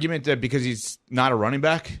there an argument that because he's not a running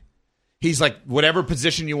back, he's like whatever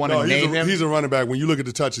position you want to name him? He's a running back. When you look at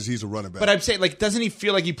the touches, he's a running back. But I'm saying, doesn't he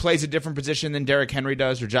feel like he plays a different position than Derrick Henry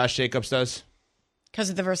does or Josh Jacobs does? Because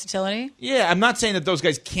of the versatility? Yeah, I'm not saying that those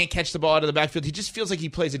guys can't catch the ball out of the backfield. He just feels like he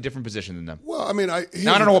plays a different position than them. Well, I mean, I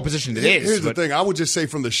don't know what position it is. Here's the thing. I would just say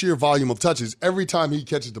from the sheer volume of touches, every time he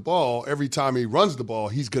catches the ball, every time he runs the ball,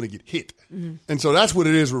 he's going to get hit. Mm-hmm. And so that's what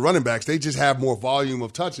it is with running backs. They just have more volume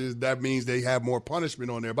of touches. That means they have more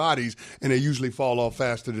punishment on their bodies, and they usually fall off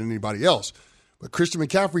faster than anybody else. But Christian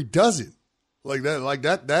McCaffrey doesn't.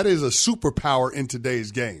 That is a superpower in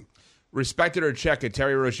today's game. Respect it or check it.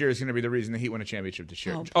 Terry Rozier is going to be the reason the Heat win a championship this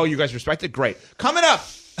year. Oh, you guys respect it? Great. Coming up,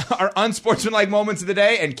 our unsportsmanlike moments of the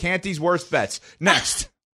day and Canty's worst bets. Next.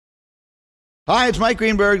 Hi, it's Mike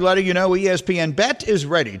Greenberg letting you know ESPN Bet is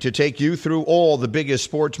ready to take you through all the biggest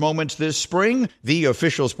sports moments this spring. The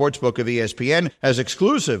official sportsbook of ESPN has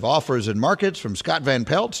exclusive offers and markets from Scott Van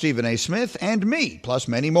Pelt, Stephen A. Smith, and me, plus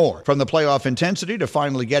many more. From the playoff intensity to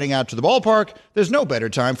finally getting out to the ballpark, there's no better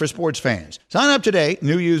time for sports fans. Sign up today.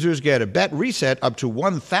 New users get a bet reset up to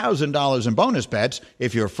 $1,000 in bonus bets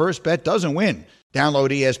if your first bet doesn't win. Download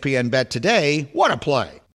ESPN Bet today. What a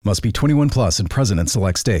play. Must be 21 plus and present in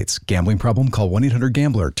select states. Gambling problem? Call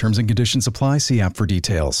 1-800-GAMBLER. Terms and conditions apply. See app for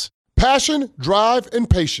details. Passion, drive, and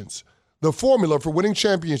patience. The formula for winning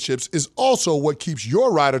championships is also what keeps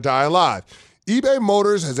your ride or die alive. eBay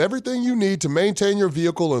Motors has everything you need to maintain your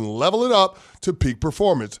vehicle and level it up to peak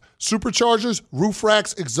performance. Superchargers, roof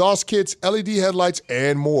racks, exhaust kits, LED headlights,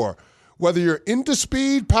 and more. Whether you're into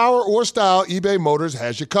speed, power, or style, eBay Motors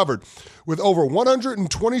has you covered. With over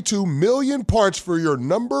 122 million parts for your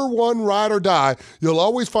number one ride or die, you'll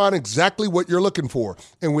always find exactly what you're looking for.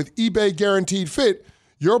 And with eBay Guaranteed Fit,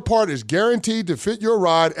 your part is guaranteed to fit your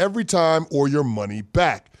ride every time or your money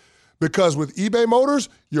back. Because with eBay Motors,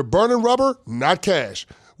 you're burning rubber, not cash.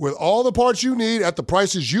 With all the parts you need at the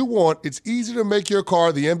prices you want, it's easy to make your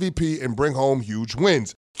car the MVP and bring home huge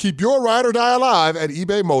wins. Keep your ride or die alive at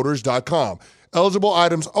ebaymotors.com. Eligible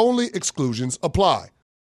items only. Exclusions apply.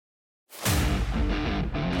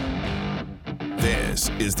 This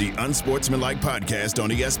is the Unsportsmanlike Podcast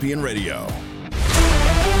on ESPN Radio.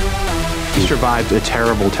 He survived a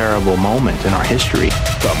terrible, terrible moment in our history.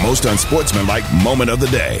 The most unsportsmanlike moment of the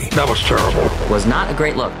day. That was terrible. Was not a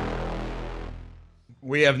great look.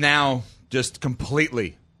 We have now just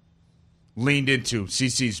completely leaned into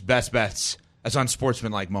CC's best bets as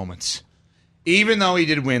unsportsmanlike moments. Even though he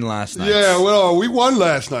did win last night. Yeah, well, we won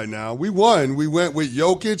last night now. We won. We went with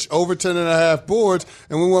Jokic over 10.5 boards,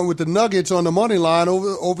 and we went with the Nuggets on the money line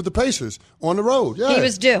over the Pacers on the road. Yeah. He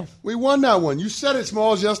was due. We won that one. You said it,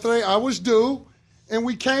 Smalls, yesterday. I was due, and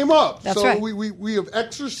we came up. That's so right. we have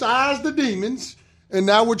exercised the demons, and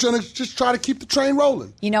now we're going to just try to keep the train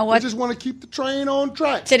rolling. You know what? We just want to keep the train on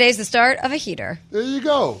track. Today's the start of a heater. There you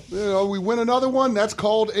go. We win another one. That's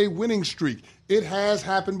called a winning streak. It has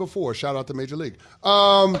happened before. Shout out to Major League.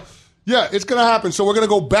 Yeah, it's going to happen. So we're going to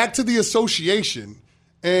go back to the association.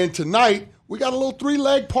 And tonight, we got a little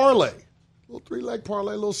three-leg parlay. A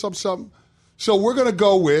little something. So we're going to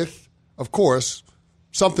go with, of course,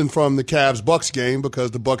 something from the Cavs-Bucks game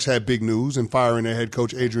because the Bucks had big news and firing their head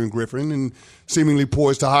coach Adrian Griffin and seemingly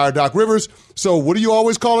poised to hire Doc Rivers. So what do you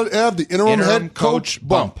always call it, Ev? The interim head coach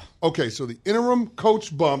bump. Okay, so the interim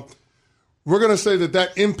coach bump, we're going to say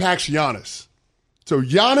that impacts Giannis. So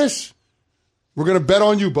Giannis, we're going to bet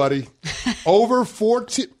on you, buddy. Over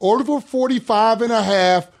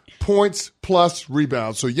 45.5 points plus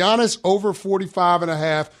rebounds. So Giannis over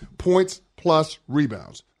 45.5 points plus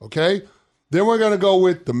rebounds. Okay? Then we're going to go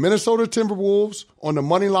with the Minnesota Timberwolves on the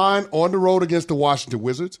money line on the road against the Washington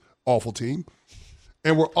Wizards. Awful team.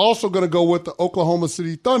 And we're also going to go with the Oklahoma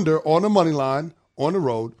City Thunder on the money line on the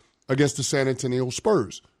road against the San Antonio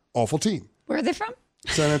Spurs. Awful team. Where are they from?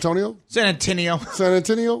 San Antonio. Don't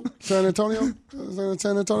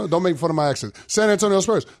make fun of my accent. San Antonio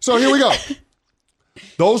Spurs. So here we go.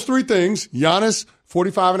 Those three things, Giannis,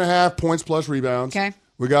 45.5 points plus rebounds. Okay.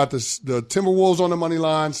 We got the Timberwolves on the money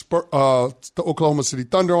line, the Oklahoma City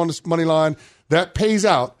Thunder on the money line. That pays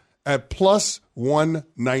out at plus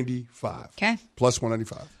 195. Okay. Plus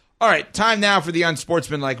 195. All right, time now for the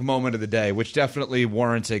unsportsmanlike moment of the day, which definitely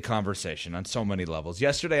warrants a conversation on so many levels.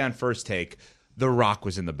 Yesterday on First Take, The Rock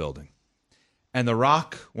was in the building. And The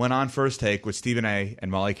Rock went on First Take with Stephen A.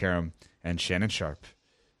 and Molly Karam and Shannon Sharp.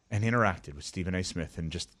 and interacted with Stephen A. Smith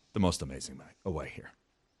in just the most amazing way here.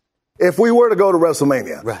 If we were to go to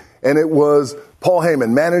WrestleMania, and it was Paul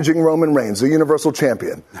Heyman managing Roman Reigns, the Universal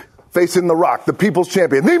Champion, facing The Rock, the People's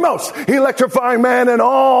Champion, the most electrifying man in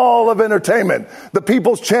all of entertainment, the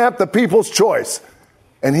People's Champ, the People's Choice,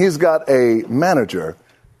 and he's got a manager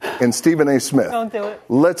in Stephen A. Smith. Don't do it.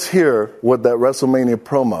 Let's hear what that WrestleMania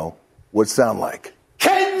promo would sound like.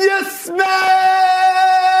 Can you smell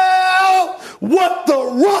what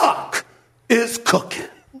The Rock is cooking?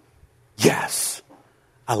 Yes,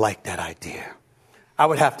 I like that idea. I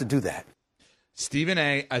would have to do that. Stephen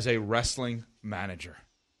A. as a wrestling manager.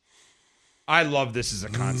 I love this as a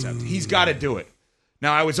concept. He's got to do it.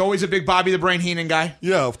 Now, I was always a big Bobby the Brain Heenan guy.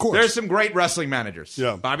 Yeah, of course. There's some great wrestling managers.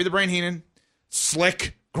 Yeah. Bobby the Brain Heenan,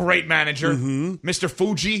 Slick, great manager. Mr.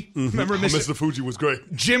 Fuji. Remember Mr. Fuji was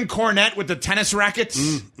great. Jim Cornette with the tennis rackets.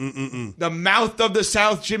 The mouth of the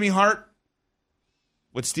South, Jimmy Hart.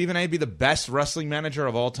 Would Stephen A. be the best wrestling manager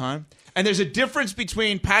of all time? And there's a difference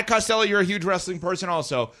between Pat Costello, you're a huge wrestling person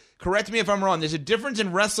also. Correct me if I'm wrong. There's a difference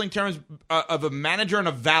in wrestling terms of a manager and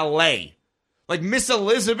a valet. Like Miss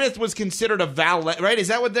Elizabeth was considered a valet, right? Is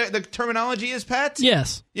that what the terminology is, Pat?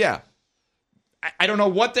 Yes. Yeah. I don't know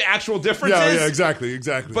what the actual difference is. Yeah, exactly.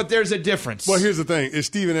 But there's a difference. Well, here's the thing. Is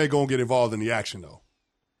Stephen A. going to get involved in the action, though?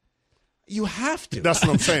 You have to. That's what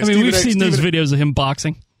I'm saying. I mean, we've seen those videos of him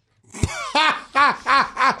boxing.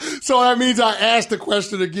 So that means I asked the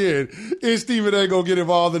question again. Is Stephen A. going to get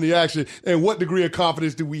involved in the action? And what degree of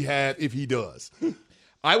confidence do we have if he does?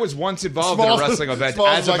 I was once involved in a wrestling event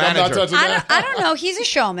as a manager. I don't know. He's a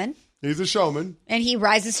showman. He's a showman. And he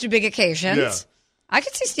rises to big occasions. Yeah. I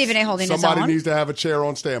could see Stephen A. holding Somebody his own. needs to have a chair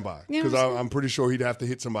on standby because Yeah. I'm pretty sure he'd have to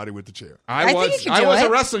hit somebody with the chair. I think he could was do a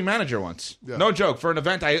it. wrestling manager once. Yeah. No joke. For an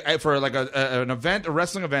event, for like an event, a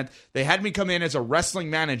wrestling event, they had me come in as a wrestling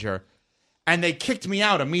manager, and they kicked me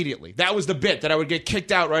out immediately. That was the bit, that I would get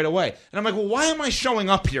kicked out right away. And I'm like, well, why am I showing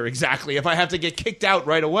up here exactly if I have to get kicked out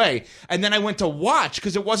right away? And then I went to watch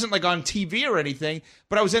because it wasn't like on TV or anything,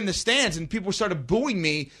 but I was in the stands and people started booing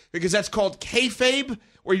me because that's called kayfabe,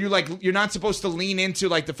 where you're not supposed to lean into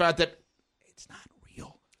like the fact that it's not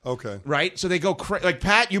real. Okay. Right? So they go like,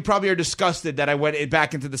 Pat, you probably are disgusted that I went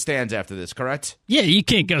back into the stands after this, correct? Yeah, you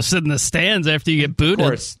can't go sit in the stands after you get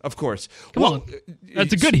booted. Of course. Come on.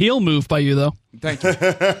 That's a good heel move by you, though. Thank you.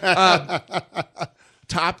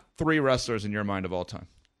 Top 3 wrestlers in your mind of all time,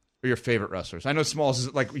 or your favorite wrestlers? I know Smalls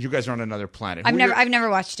is like you guys are on another planet. I've never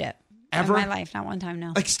watched it. Ever? In my life, not one time,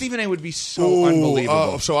 no. Like Stephen A. would be so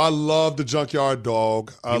unbelievable. So I love the Junkyard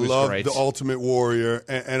Dog. I love great. the Ultimate Warrior,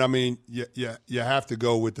 and I mean, you have to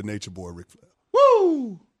go with the Nature Boy, Ric Flair.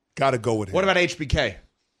 Woo! Got to go with him. What about HBK?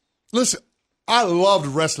 Listen, I loved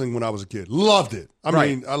wrestling when I was a kid. Loved it. I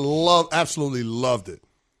mean, absolutely loved it.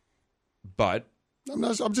 But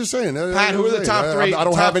I'm just saying. Pat, who are the top 3? I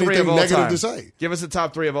don't have anything negative to say. Give us the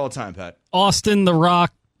top 3 of all time, Pat. Austin, The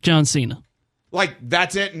Rock, John Cena. Like,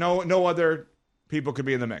 that's it? No other people could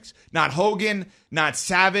be in the mix. Not Hogan, not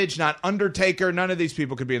Savage, not Undertaker. None of these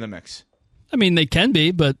people could be in the mix. I mean, they can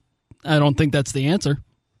be, but I don't think that's the answer.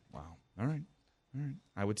 Wow. All right.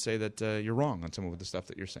 I would say that you're wrong on some of the stuff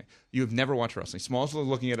that you're saying. You've never watched wrestling. Smalls was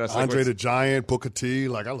looking at us Andre like the Giant, Booker T.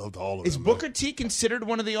 Like, I loved all of them. Is Booker T considered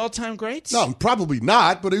one of the all-time greats? No, probably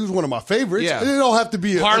not, but he was one of my favorites. Yeah. It don't have to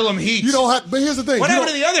be Harlem Heat. You don't have, but here's the thing. What happened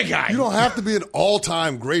to the other guy? You don't have to be an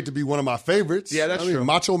all-time great to be one of my favorites. Yeah, that's true.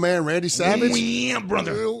 Macho Man Randy Savage. Yeah,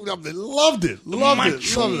 brother. Loved it.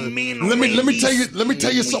 Macho Man Let me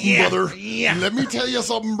tell you something, Yeah, brother. yeah. Let me tell you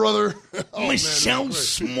something, brother. Michelle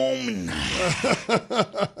Smallman.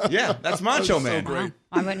 Yeah, that's Macho Man. So great.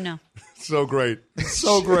 I wouldn't know. So great.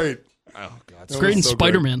 So great. Oh, God. It's great in so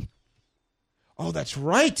Spider-Man. Oh, that's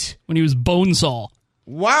right. When he was Bonesaw.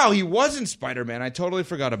 Wow, he was in Spider-Man. I totally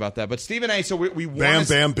forgot about that. But Stephen A., so we won Bam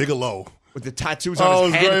Bam Bigelow. with the tattoos on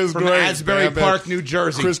his head from Asbury Bam Bam. Park, New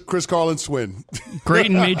Jersey. Chris Carlin's twin. Great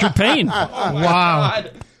in Major Payne. Oh, my Wow.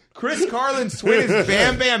 God. Chris Carlin's twin is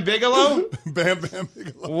Bam Bam Bigelow? Bam Bam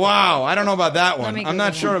Bigelow. Wow, I don't know about that one. me I'm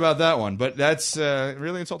not Google sure about that one, but that's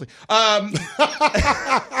really insulting. What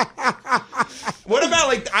about,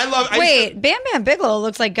 like, Wait, Bam Bam Bigelow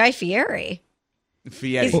looks like Guy Fieri.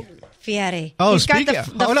 Fieri. Fieri. Oh, He's got speaking-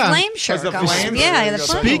 the hold on. flame shirt Has the going. flames? Yeah, the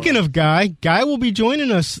flame. Speaking of Guy will be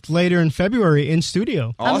joining us later in February in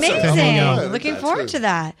studio. Awesome. Amazing. Yeah, Looking that's forward good. to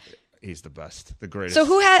that. He's the best, the greatest. So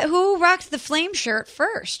who rocked the flame shirt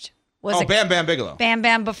first? Was it Bam Bam Bigelow. Bam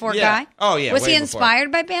Bam before Yeah. Guy? Oh, yeah, Was way he before.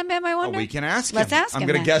 inspired by Bam Bam, I Oh, wonder? we can ask him. Let's ask him I'm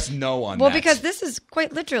going then. to guess no on Well, that. because this is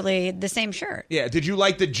quite literally the same shirt. Yeah, did you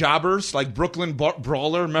like the jobbers, like Brooklyn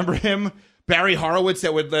Brawler? Remember him? Barry Horowitz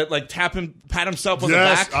that would like pat himself on the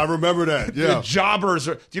Yes, back. I remember that. Yeah. The jobbers.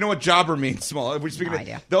 Do you know what jobber means, Small? We're speaking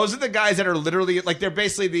of, those are the guys that are literally like they're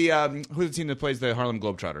basically the who's the team that plays the Harlem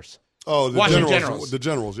Globetrotters? Oh, the Washington Generals. The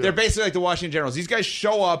Generals, yeah. They're basically like the Washington Generals. These guys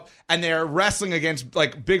show up and they're wrestling against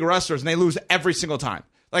like big wrestlers and they lose every single time.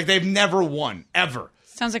 Like they've never won, ever.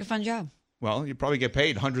 Sounds like a fun job. Well, you probably get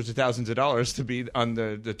paid hundreds of thousands of dollars to be on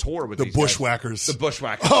the tour with the these Bushwhackers. Guys. The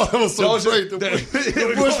Bushwhackers. Oh, that was so Those great. Are,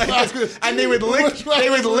 the Bushwhackers. And they would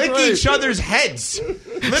lick each other's heads.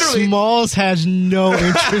 Literally. Smalls has no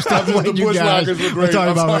interest in what you guys are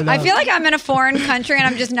talking about right now. I feel like I'm in a foreign country and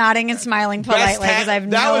I'm just nodding and smiling politely because I have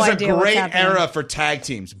no idea That was a what's great happening. era for tag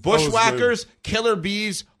teams. Bushwhackers, Killer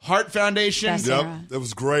Bees, Heart Foundation. Yep, that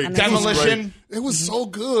was great. Demolition. It was so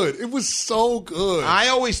good. It was so good. I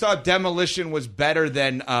always thought Demolition was better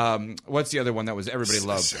than what's the other one that was everybody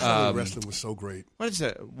loved? Wrestling was so great. What is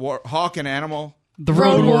it? Hawk and Animal. The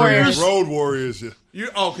Road Warriors. Road Warriors. Yeah.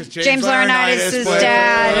 Because James Laurinaitis'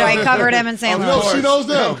 dad. I covered him in St. Louis. No, she knows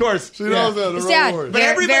them. Of course, she knows them. His dad, But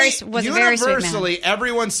everybody, was a very sweet man. universally,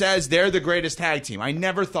 everyone says they're the greatest tag team. I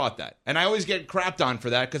never thought that, and I always get crapped on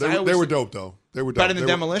for that because they were dope though. They were dope. Better than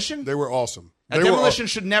Demolition. They were awesome. Demolition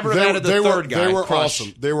should never have added the third guy. They were Crush.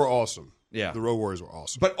 awesome. They were awesome. Yeah, the Road Warriors were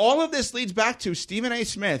awesome. But all of this leads back to Stephen A.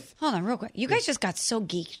 Smith. Hold on, real quick. You guys just got so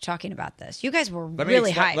geeked talking about this. You guys were Let me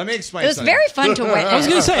really explain- hyped. let me explain It was something. very fun to witness. I was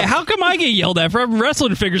going to say, how come I get yelled at for having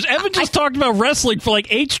wrestling figures? Evan just talked about wrestling for like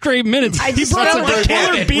 8 straight minutes. He brought up the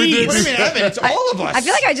Killer What do you Bees. mean, Evan? It's all of us. I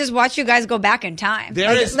feel like I just watched you guys go back in time.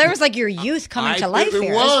 There There was like your youth coming to life it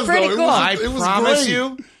here. was, It was pretty though. It cool. I It was promise great.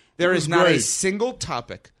 you, there It is was not a great. single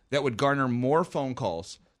topic that would garner more phone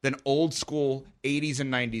calls than old school 80s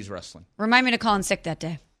and 90s wrestling. Remind me to call in sick that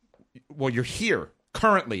day. Well, you're here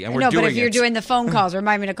currently, and we're No, doing but if you're it. doing the phone calls,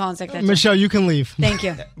 remind me to call in sick that day. Michelle, you can leave. Thank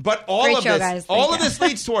you. But all Great of show, this, guys. all Thank of you. this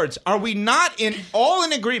leads towards: are we not all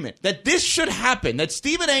in agreement that this should happen? That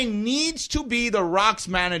Stephen A. needs to be the Rock's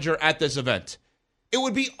manager at this event. It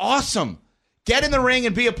would be awesome. Get in the ring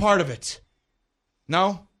and be a part of it.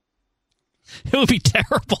 No, It would be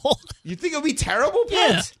terrible. you think it would be terrible, Pat?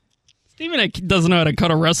 Yeah. Stephen A. doesn't know how to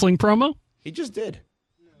cut a wrestling promo. He just did.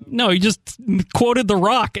 No, he just quoted The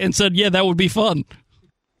Rock and said, yeah, that would be fun.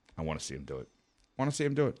 I want to see him do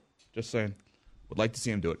it. Just saying. Would like to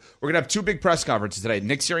see him do it. We're going to have 2 big press conferences today.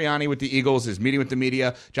 Nick Sirianni with the Eagles is meeting with the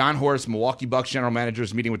media. John Horst, Milwaukee Bucks general manager,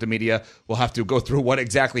 is meeting with the media. We'll have to go through what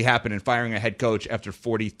exactly happened in firing a head coach after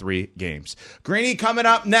 43 games. Greeny coming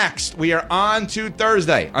up next. We are on to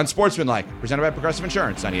Thursday on Sportsmanlike, presented by Progressive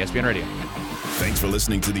Insurance on ESPN Radio. Thanks for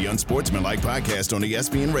listening to the Unsportsmanlike podcast on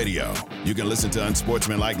ESPN Radio. You can listen to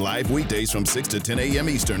Unsportsmanlike live weekdays from 6 to 10 a.m.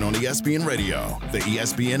 Eastern on ESPN Radio, the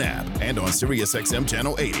ESPN app, and on SiriusXM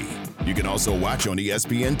Channel 80. You can also watch on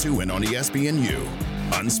ESPN2 and on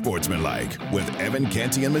ESPNU. Unsportsmanlike with Evan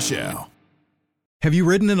Canty and Michelle. Have you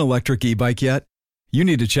ridden an electric e-bike yet? You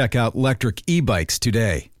need to check out Lectric E-Bikes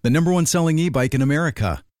today, the #1 selling e-bike in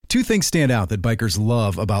America. 2 things stand out that bikers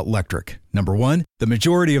love about Lectric. Number 1, the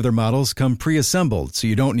majority of their models come pre-assembled, so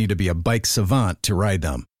you don't need to be a bike savant to ride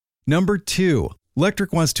them. Number 2,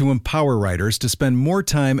 Lectric wants to empower riders to spend more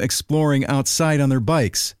time exploring outside on their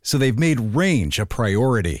bikes, so they've made range a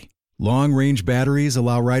priority. Long-range batteries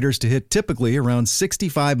allow riders to hit typically around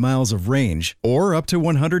 65 miles of range, or up to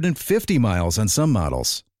 150 miles on some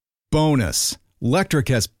models. Bonus, Lectric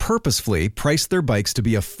has purposefully priced their bikes to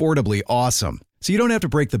be affordably awesome, so you don't have to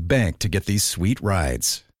break the bank to get these sweet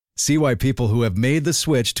rides. See why people who have made the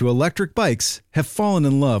switch to electric bikes have fallen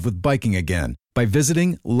in love with biking again by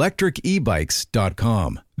visiting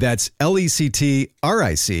lectricebikes.com. That's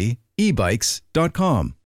LECTRIC ebikes.com.